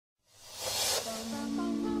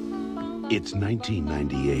It's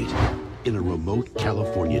 1998 in a remote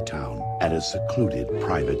California town at a secluded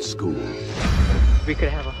private school. We could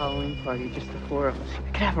have a Halloween party, just the four of us.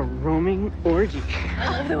 We could have a roaming orgy.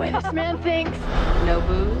 I love the way this man thinks. No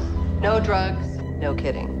booze, no drugs, no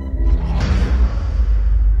kidding.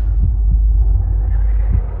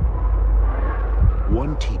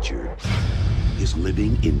 One teacher is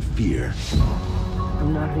living in fear.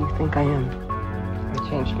 I'm not who you think I am. I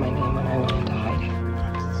changed my name when I went into hiding.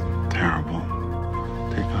 That's terrible.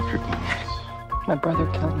 Take off your clothes. My brother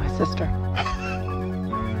killed my sister.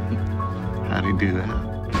 How'd he do that?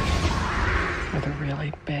 With a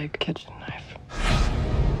really big kitchen knife.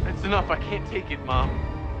 That's enough. I can't take it, Mom.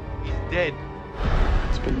 He's dead.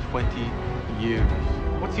 It's been 20 years.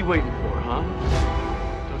 What's he waiting for, huh?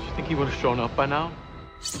 Don't you think he would have shown up by now?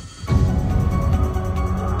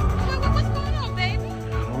 What's going on, baby? I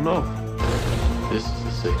don't know. This is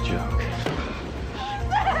a sick joke.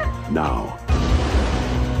 Now,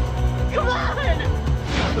 Come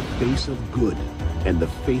on! the face of good and the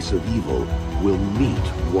face of evil will meet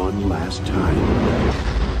one last time.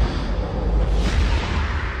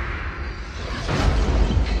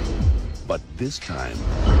 But this time,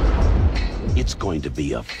 it's going to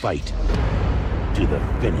be a fight to the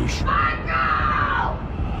finish.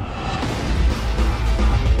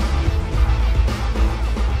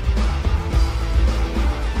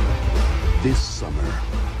 This summer,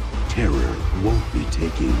 terror won't be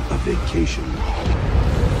taking a vacation.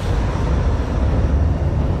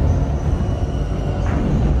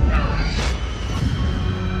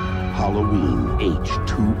 Halloween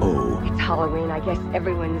H20. It's Halloween. I guess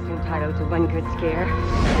everyone's entitled to one good scare.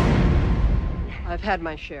 I've had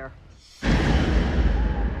my share.